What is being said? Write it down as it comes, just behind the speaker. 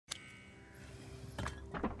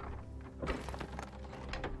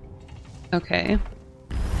Okay.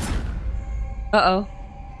 Uh-oh.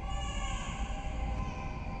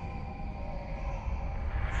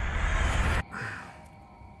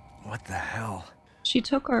 What the hell? She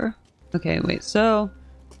took her. Okay, wait, so...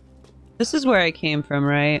 This is where I came from,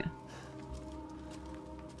 right?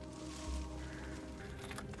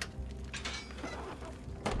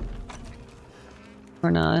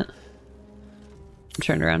 Or not. I'm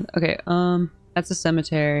turned around. Okay, that's a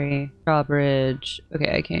cemetery. Drawbridge.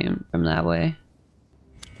 Okay, I came from that way.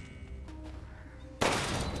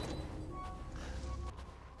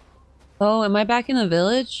 Oh, am I back in the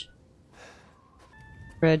village?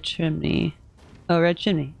 Red chimney. Oh, red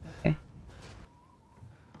chimney. Okay.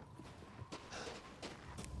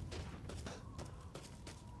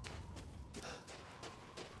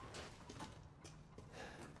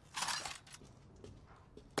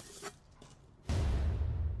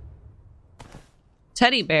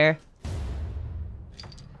 Teddy bear.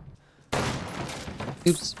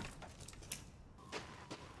 Oops.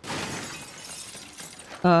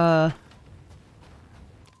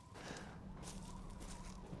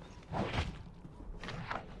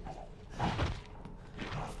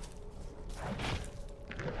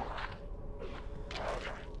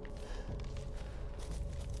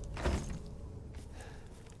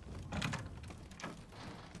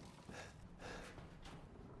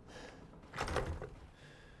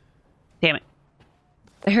 Damn it.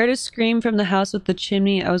 I heard a scream from the house with the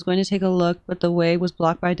chimney. I was going to take a look, but the way was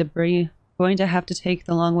blocked by debris. Going to have to take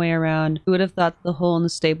the long way around. Who would have thought the hole in the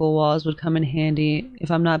stable walls would come in handy?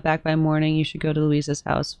 If I'm not back by morning, you should go to Louisa's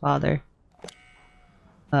house, father.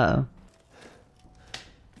 Uh-oh.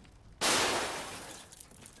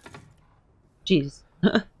 Jeez.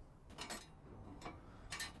 Alright,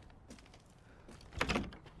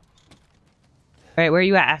 where are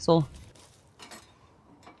you at, asshole?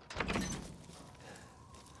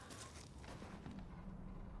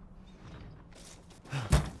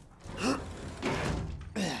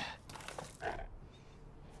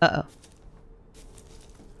 Uh-oh.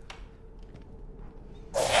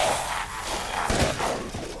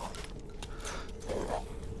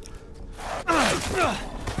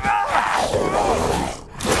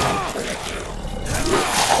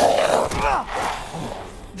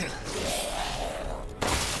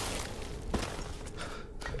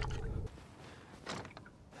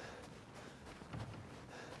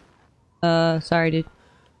 Sorry, dude.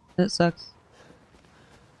 That sucks.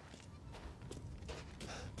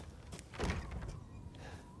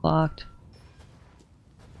 Locked.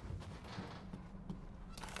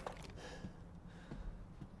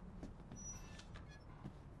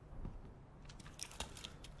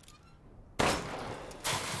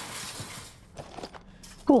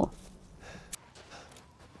 Cool.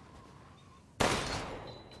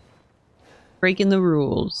 Breaking the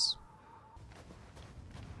rules.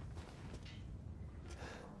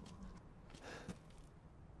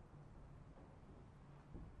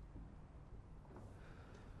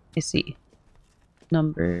 I see.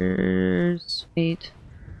 Numbers 8,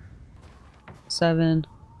 7.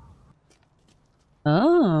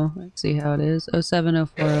 Oh, I see how it is.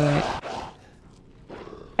 070408.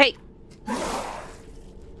 Hey!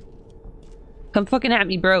 Come fucking at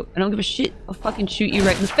me, bro. I don't give a shit. I'll fucking shoot you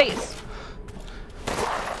right in the face.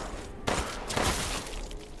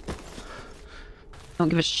 Don't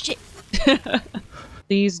give a shit.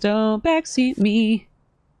 Please don't backseat me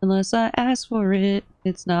unless I ask for it.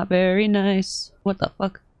 It's not very nice. What the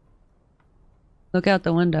fuck? Look out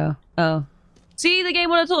the window. Oh. See, the game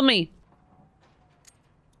would have told me.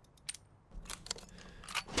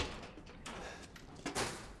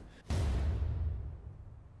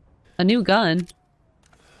 A new gun.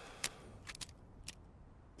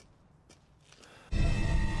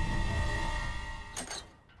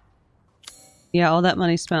 Yeah, all that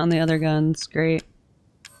money spent on the other guns. Great.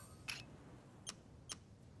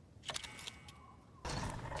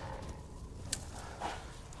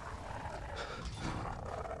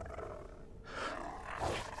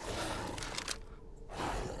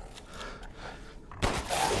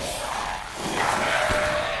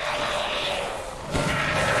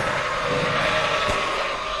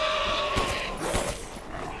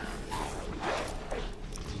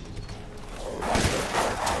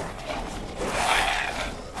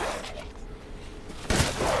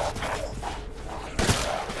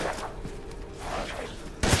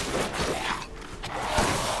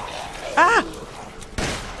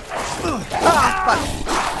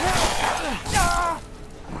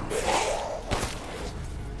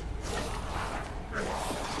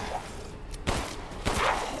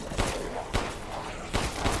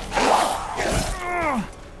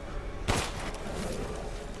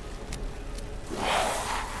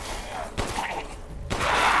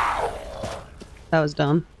 That was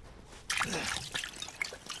dumb.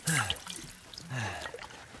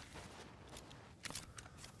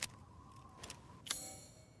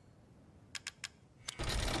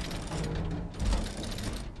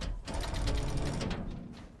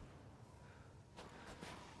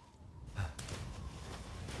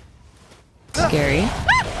 Scary.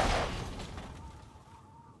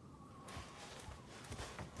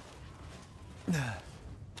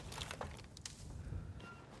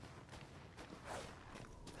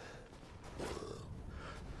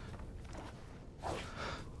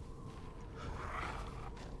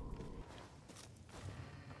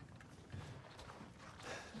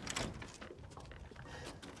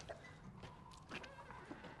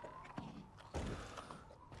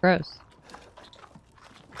 Gross.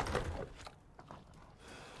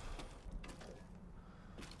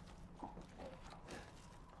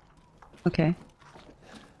 Okay.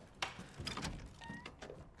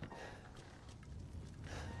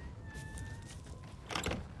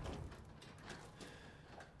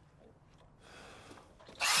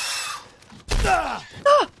 Ah!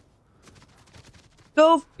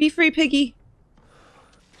 Go! Be free, piggy!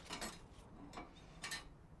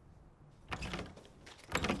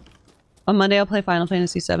 On Monday, I'll play Final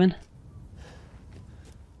Fantasy VII.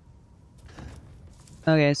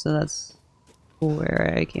 Okay, so that's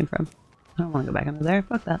where I came from. I don't want to go back under there.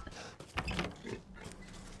 Fuck that.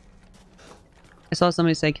 I saw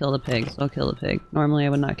somebody say kill the pig, so I'll kill the pig. Normally, I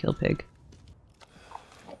would not kill pig.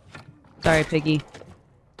 Sorry, piggy.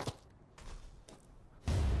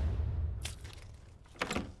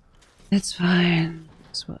 It's fine.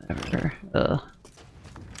 It's whatever. Ugh.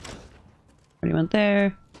 Already went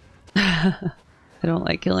there. I don't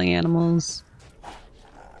like killing animals.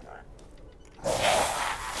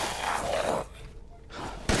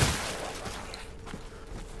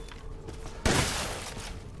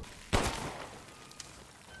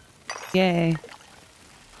 Yay.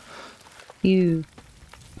 You.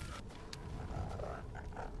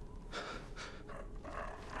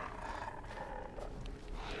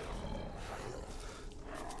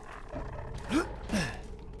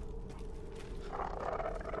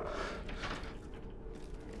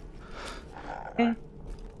 Okay.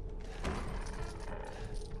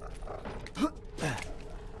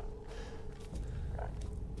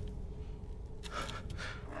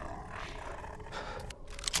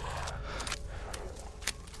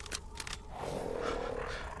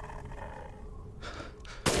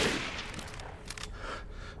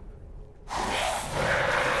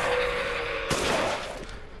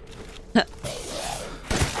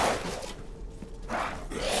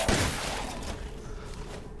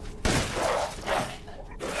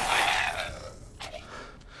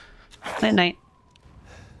 Night night.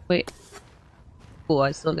 Wait. Oh,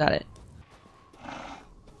 I still got it.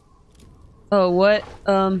 Oh, what?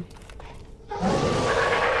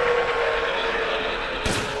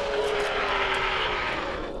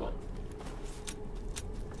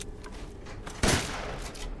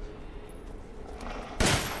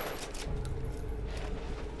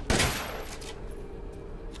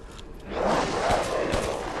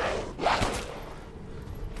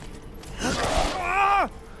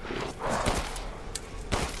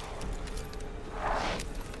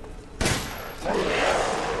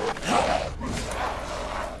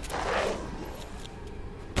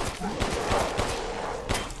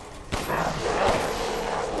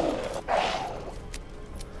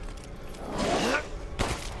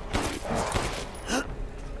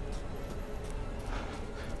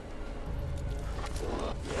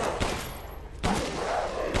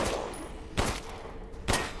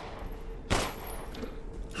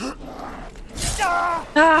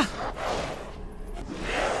 Ah!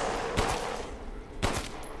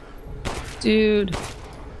 Dude.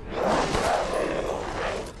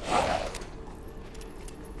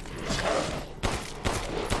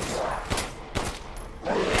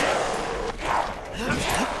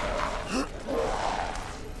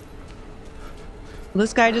 Will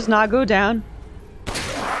this guy just not go down?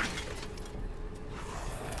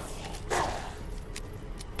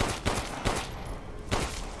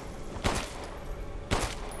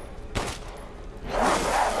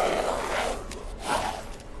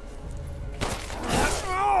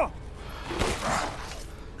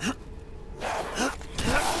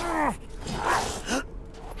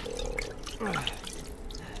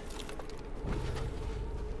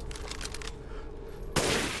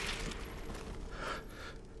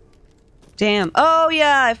 Damn. Oh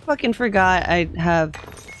yeah, I fucking forgot I have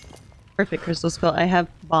perfect crystal skull. I have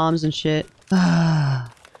bombs and shit. Buy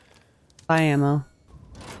ammo.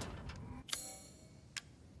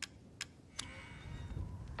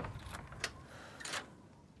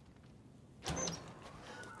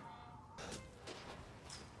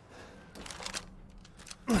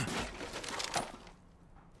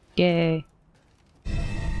 Yay.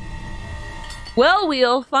 Well,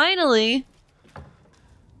 Wheel, finally!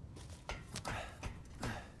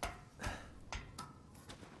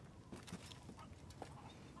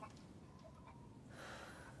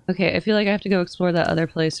 Okay, I feel like I have to go explore that other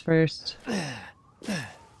place first.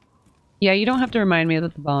 Yeah, you don't have to remind me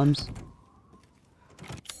about the bombs.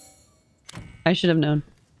 I should have known.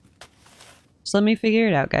 Just let me figure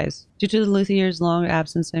it out, guys. Due to the Luthier's long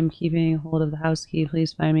absence, I'm keeping hold of the house key.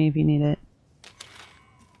 Please find me if you need it.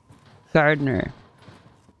 Gardener.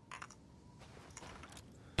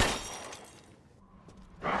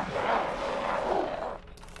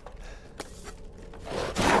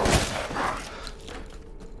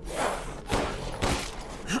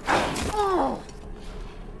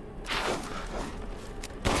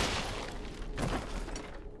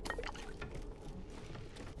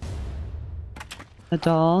 A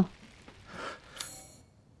doll.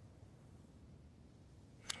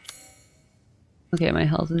 Okay, my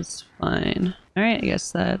health is fine. Alright, I guess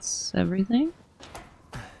that's everything.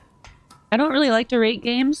 I don't really like to rate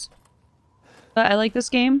games, but I like this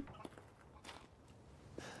game.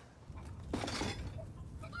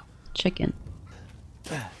 Chicken.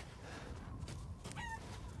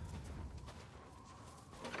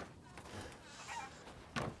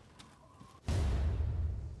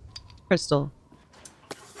 Crystal.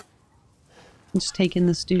 I'm just taking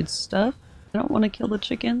this dude's stuff. I don't want to kill the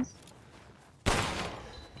chickens.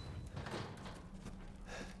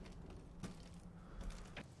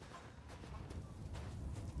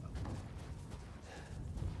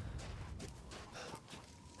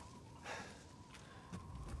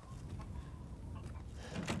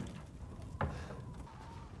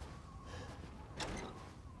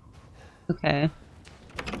 Okay.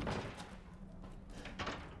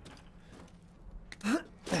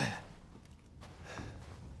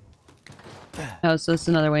 Oh, so it's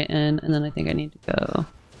another way in, and then I think I need to go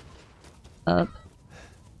up.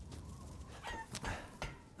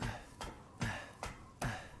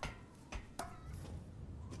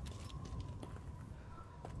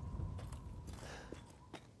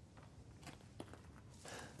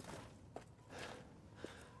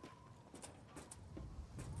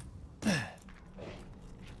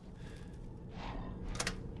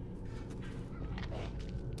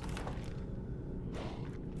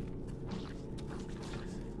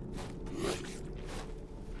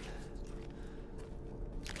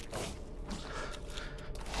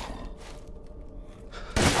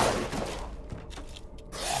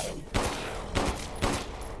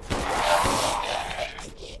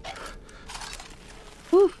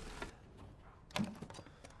 Whew.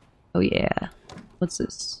 Oh yeah. What's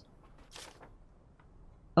this?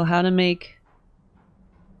 Oh, how to make...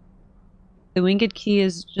 The winged key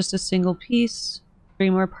is just a single piece. 3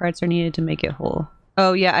 more parts are needed to make it whole.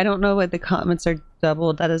 Oh yeah, I don't know why the comments are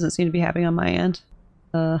doubled. That doesn't seem to be happening on my end.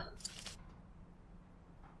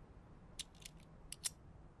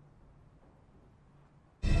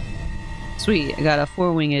 Sweet, I got a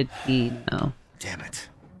 4-winged key now. Damn it.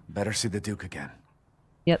 Better see the Duke again.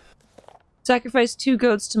 Yep. Sacrificed 2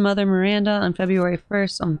 goats to Mother Miranda on February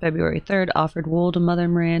 1st. On February 3rd, offered wool to Mother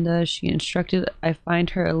Miranda. She instructed I find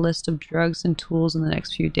her a list of drugs and tools in the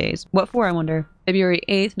next few days. What for, I wonder? February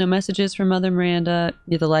 8th, no messages from Mother Miranda.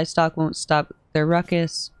 The livestock won't stop their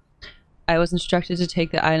ruckus. I was instructed to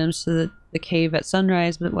take the items to the cave at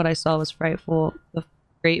sunrise, but what I saw was frightful. The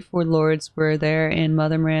great 4 lords were there, and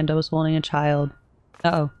Mother Miranda was holding a child.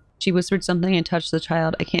 Uh-oh. She whispered something and touched the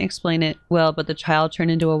child. I can't explain it well, but the child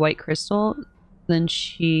turned into a white crystal. Then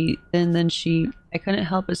I couldn't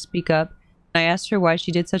help but speak up. I asked her why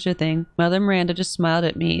she did such a thing. Mother Miranda just smiled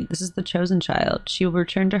at me. This is the chosen child. She will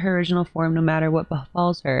return to her original form no matter what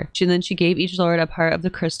befalls her. Then she gave each lord a part of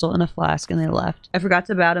the crystal in a flask and they left. I forgot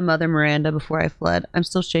to bow to Mother Miranda before I fled. I'm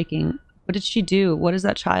still shaking. What did she do? What is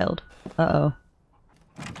that child? Uh-oh.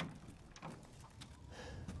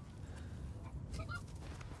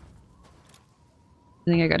 I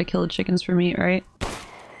think I gotta kill the chickens for meat, right?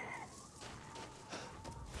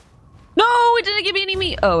 No! It didn't give me any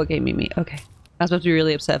meat! Oh, it gave me meat. Okay. I was supposed to be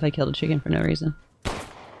really upset if I killed a chicken for no reason.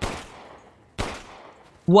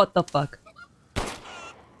 What the fuck?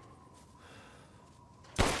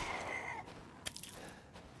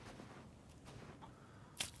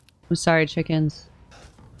 I'm sorry, chickens.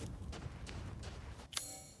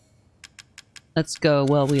 Let's go,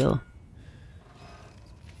 well wheel.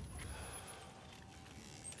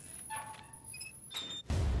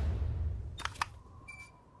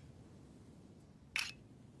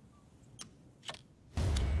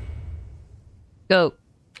 Go.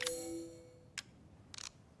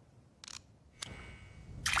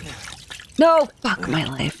 No! Fuck my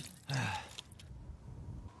life.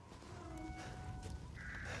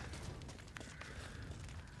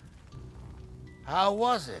 How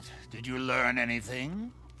was it? Did you learn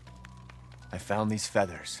anything? I found these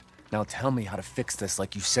feathers. Now tell me how to fix this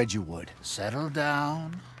like you said you would. Settle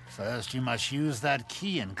down. First, you must use that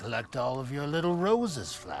key and collect all of your little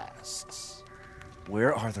roses flasks.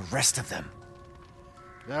 Where are the rest of them?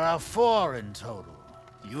 There are 4 in total.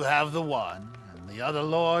 You have the one, and the other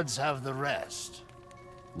lords have the rest.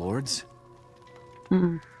 Lords?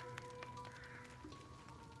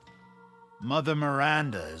 Mother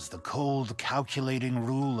Miranda is the cold, calculating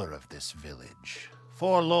ruler of this village.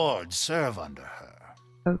 4 lords serve under her.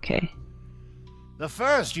 Okay. The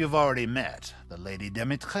first you've already met, the Lady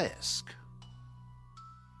Dimitrescu.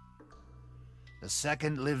 The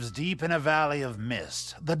second lives deep in a valley of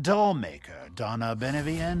mist, the doll maker, Donna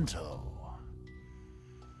Beneviento.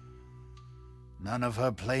 None of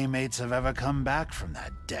her playmates have ever come back from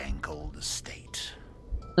that dank old estate.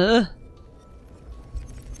 Ugh.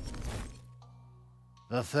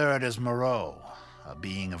 The third is Moreau, a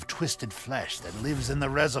being of twisted flesh that lives in the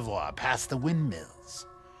reservoir past the windmills.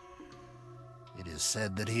 It is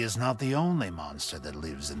said that he is not the only monster that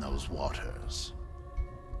lives in those waters.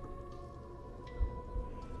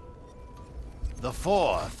 The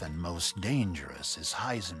fourth and most dangerous is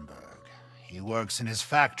Heisenberg. He works in his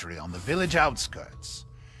factory on the village outskirts.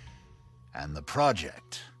 And the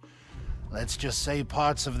project. Let's just say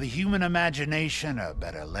parts of the human imagination are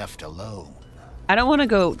better left alone. I don't want to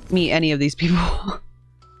go meet any of these people.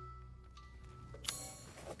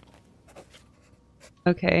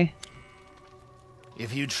 Okay.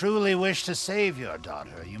 If you truly wish to save your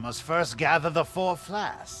daughter, you must first gather the 4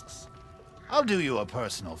 flasks. I'll do you a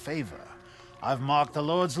personal favor. I've marked the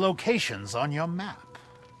Lord's locations on your map.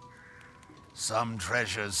 Some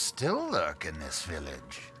treasures still lurk in this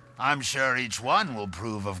village. I'm sure each one will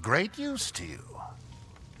prove of great use to you.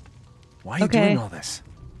 Why are you doing all this?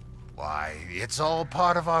 Why, it's all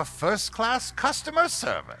part of our first-class customer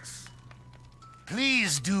service.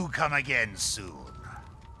 Please do come again soon.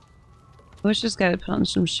 I wish this guy would put on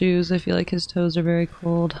some shoes. I feel like his toes are very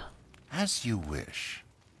cold. As you wish.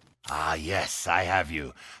 Ah, yes, I have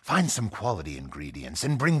you. Find some quality ingredients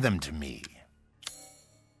and bring them to me.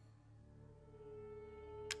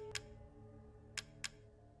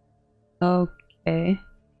 Okay.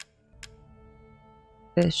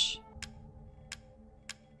 Fish.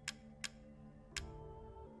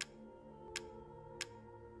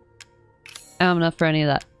 I don't have enough for any of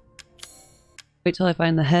that. Wait till I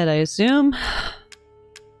find the head, I assume.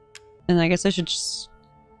 And I guess I should just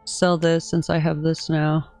sell this since I have this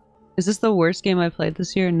now. Is this the worst game I played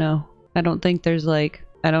this year? No. I don't think there's like...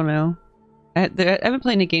 I don't know. I haven't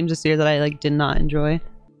played any games this year that I like did not enjoy.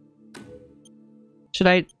 Should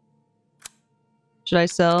I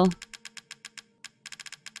sell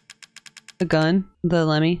the gun? The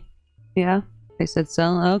Lemmy? Yeah? They said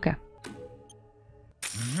sell? Oh, okay.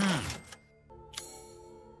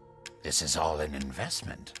 This is all an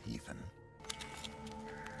investment, even.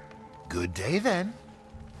 Good day, then.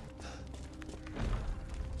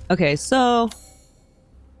 Okay, so...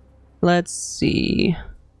 let's see.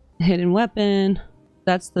 Hidden weapon.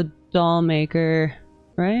 That's the doll maker,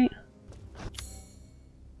 right?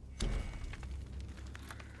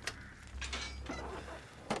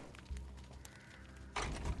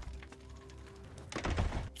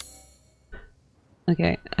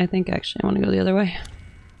 Okay, I think actually I want to go the other way.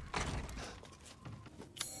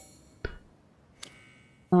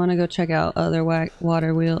 I want to go check out other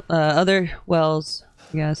other wells,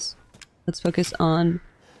 I guess. Let's focus on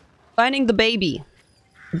finding the baby.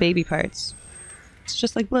 The baby parts. It's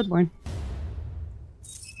just like Bloodborne.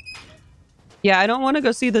 Yeah, I don't want to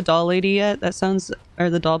go see the doll lady yet. That sounds... or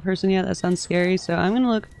the doll person yet. That sounds scary, so I'm gonna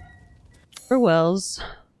look for wells.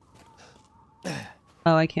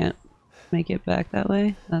 Oh, I can't make it back that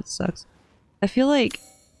way. That sucks. I feel like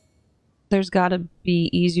there's gotta be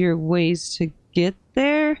easier ways to get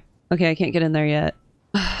there. Okay, I can't get in there yet.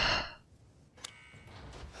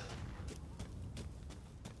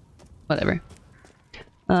 Whatever.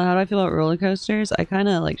 How do I feel about roller coasters? I kind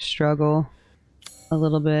of like struggle a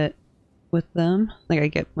little bit with them. Like I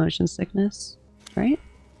get motion sickness, right?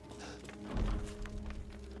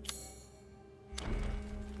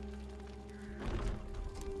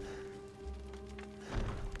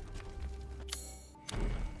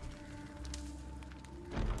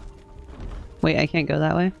 Wait, I can't go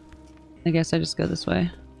that way? I guess I just go this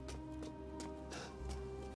way.